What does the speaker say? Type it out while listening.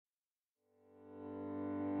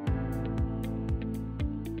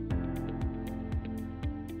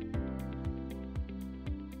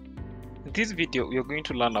In this video, we are going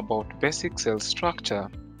to learn about basic cell structure.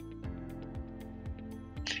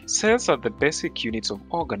 Cells are the basic units of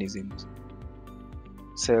organisms.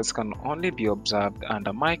 Cells can only be observed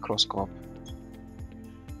under a microscope.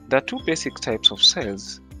 There are two basic types of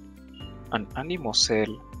cells, an animal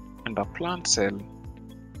cell and a plant cell.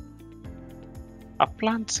 A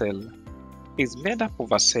plant cell is made up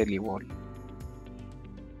of a cell wall.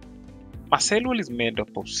 A cell wall is made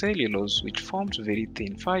up of cellulose which forms very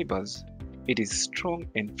thin fibers. It is strong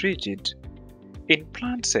and rigid. In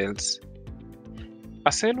plant cells,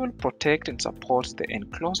 a cell wall protects and supports the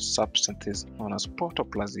enclosed substances known as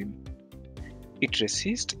protoplasm. It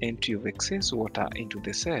resists entry of excess water into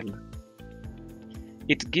the cell.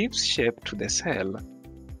 It gives shape to the cell.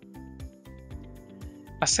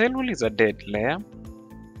 A cell wall is a dead layer,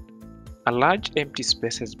 a large empty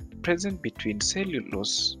spaces present between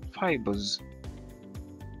cellulose fibers.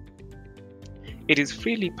 It is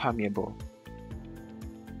freely permeable.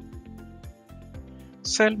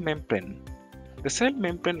 Cell membrane. The cell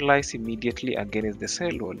membrane lies immediately against the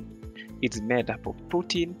cell wall. It is made up of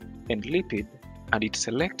protein and lipid, and it's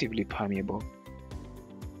selectively permeable.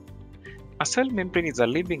 A cell membrane is a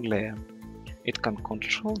living layer. It can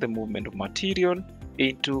control the movement of material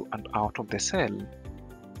into and out of the cell.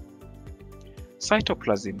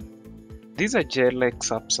 Cytoplasm. These are gel-like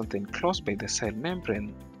substances enclosed by the cell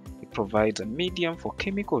membrane. It provides a medium for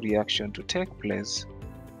chemical reaction to take place.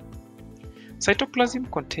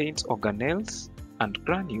 Cytoplasm contains organelles and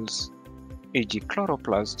granules, e.g.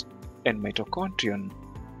 chloroplast and mitochondria.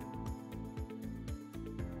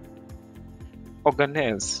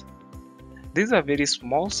 Organelles. These are very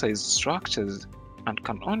small-sized structures and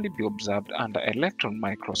can only be observed under electron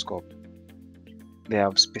microscope. They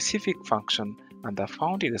have specific function and are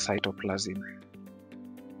found in the cytoplasm.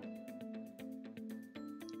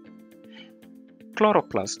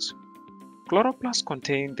 Chloroplasts. Chloroplasts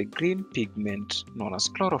contain the green pigment known as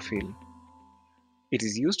chlorophyll. It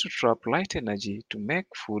is used to trap light energy to make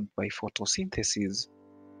food by photosynthesis.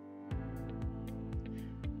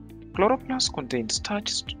 Chloroplasts contain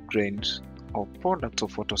starch grains or products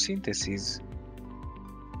of photosynthesis.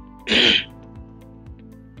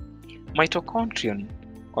 Mitochondria,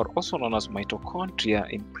 or also known as mitochondria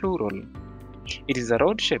in plural. It is a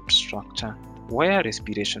rod-shaped structure where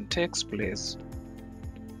respiration takes place.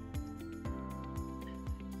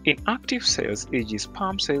 Inactive cells, e.g.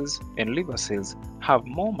 sperm cells and liver cells, have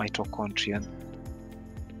more mitochondria.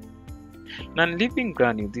 Non-living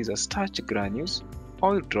granules, these are starch granules,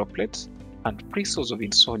 oil droplets, and crystals of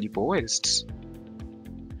insoluble wastes.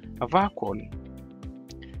 A vacuole.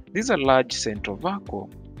 These are large central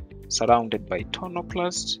vacuole surrounded by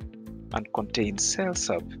chloroplasts and contain cell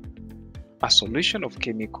sap, a solution of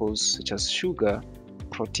chemicals such as sugar,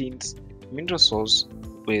 proteins, mineral salts,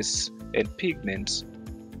 wastes, and pigments.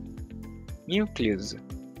 Nucleus.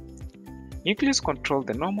 Nucleus control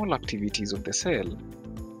the normal activities of the cell.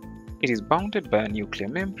 It is bounded by a nuclear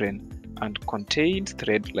membrane and contains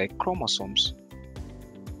thread-like chromosomes.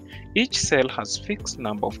 Each cell has fixed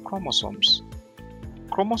number of chromosomes.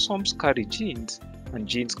 Chromosomes carry genes, and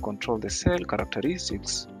genes control the cell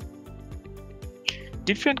characteristics.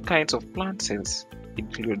 Different kinds of plant cells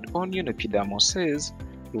include onion epidermal cells,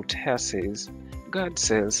 root hair cells, guard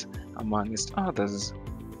cells, amongst others.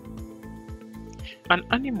 An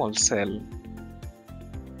animal cell.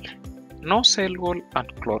 No cell wall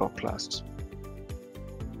and chloroplast.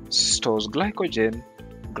 Stores glycogen,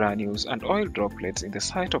 granules, and oil droplets in the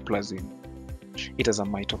cytoplasm. It has a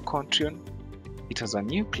mitochondria. It has a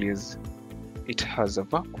nucleus. It has a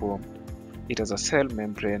vacuole. It has a cell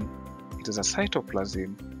membrane. It has a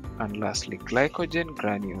cytoplasm. And lastly, glycogen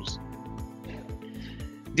granules.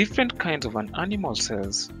 Different kinds of an animal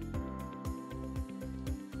cells.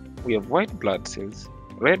 We have white blood cells,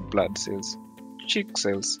 red blood cells, cheek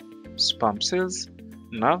cells, sperm cells,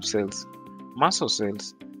 nerve cells, muscle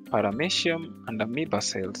cells, paramecium, and amoeba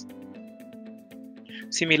cells.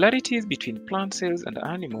 Similarities between plant cells and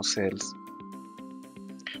animal cells.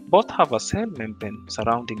 Both have a cell membrane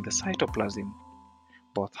surrounding the cytoplasm.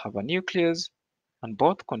 Both have a nucleus, and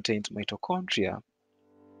both contain mitochondria.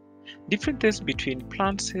 Differences between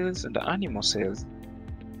plant cells and animal cells.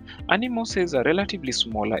 Animal cells are relatively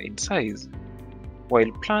smaller in size,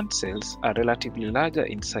 while plant cells are relatively larger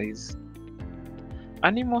in size.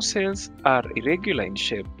 Animal cells are irregular in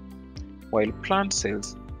shape, while plant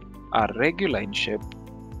cells are regular in shape.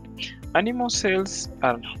 Animal cells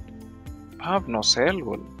have no cell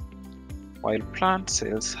wall, while plant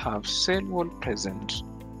cells have cell wall present.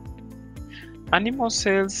 Animal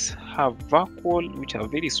cells have vacuole which are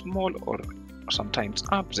very small or sometimes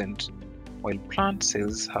absent, while plant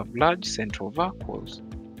cells have large central vacuoles.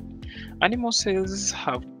 Animal cells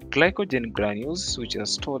have glycogen granules which are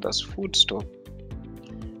stored as foodstuff,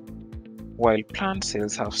 while plant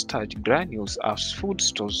cells have starch granules as food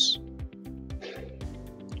stores.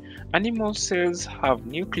 Animal cells have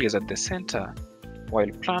nucleus at the center, while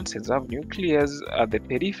plant cells have nucleus at the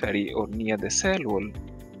periphery or near the cell wall.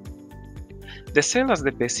 The cell is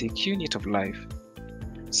the basic unit of life.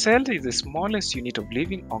 Cell is the smallest unit of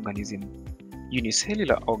living organism.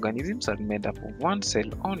 Unicellular organisms are made up of one cell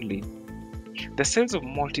only. The cells of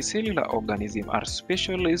multicellular organisms are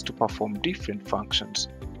specialized to perform different functions,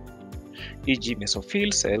 e.g.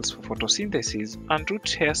 mesophyll cells for photosynthesis and root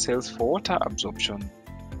hair cells for water absorption.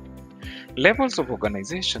 Levels of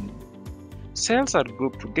organization. Cells are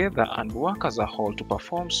grouped together and work as a whole to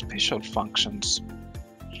perform special functions.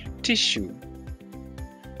 Tissue.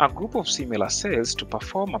 A group of similar cells to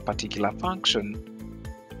perform a particular function.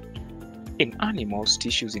 In animals,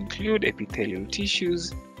 tissues include epithelial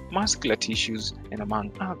tissues, muscular tissues, and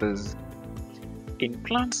among others. In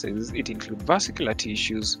plant cells, it includes vascular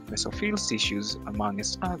tissues, mesophyll tissues,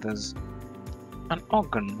 amongst others. An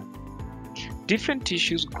organ. Different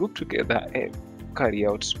tissues grouped together carry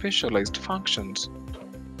out specialized functions.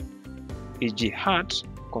 E.g., heart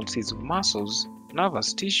consists of muscles,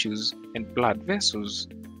 nervous tissues, and blood vessels.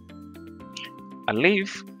 A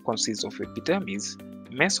leaf consists of epidermis,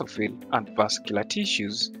 mesophyll, and vascular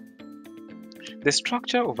tissues. The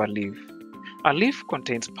structure of a leaf. A leaf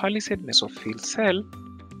contains palisade mesophyll cell,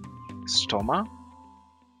 stoma,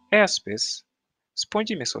 airspace,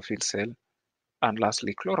 spongy mesophyll cell, and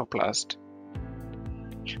lastly chloroplast.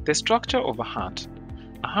 The structure of a heart.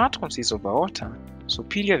 A heart consists of aorta,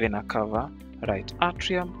 superior vena cava, right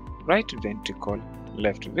atrium, right ventricle,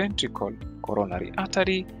 left ventricle, coronary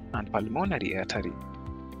artery, and pulmonary artery.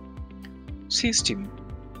 System.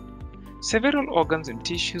 Several organs and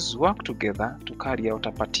tissues work together to carry out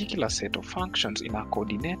a particular set of functions in a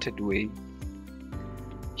coordinated way.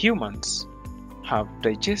 Humans have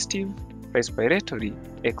digestive, respiratory,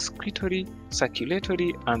 excretory,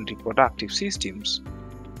 circulatory, and reproductive systems,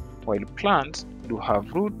 while plants do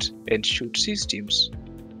have root and shoot systems.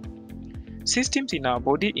 Systems in our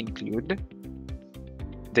body include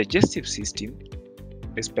digestive system,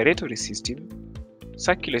 respiratory system,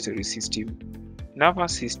 circulatory system,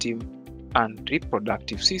 nervous system, and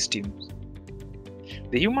reproductive systems.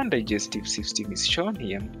 The human digestive system is shown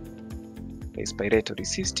here. Respiratory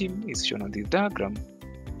system is shown on this diagram.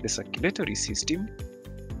 The circulatory system,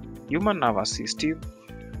 human nervous system,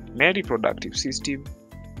 male reproductive system,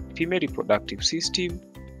 female reproductive system.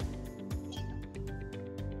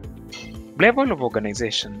 Level of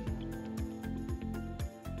organization.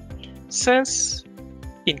 Cells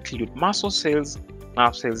include muscle cells,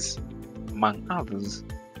 nerve cells, among others.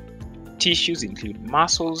 Tissues include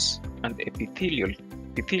muscles and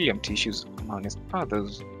epithelium tissues, amongst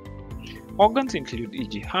others. Organs include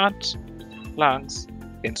e.g. heart, lungs,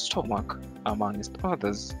 and stomach, amongst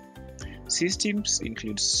others. Systems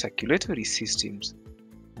include circulatory systems.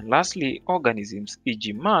 And lastly, organisms,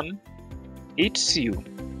 e.g. man, eats you.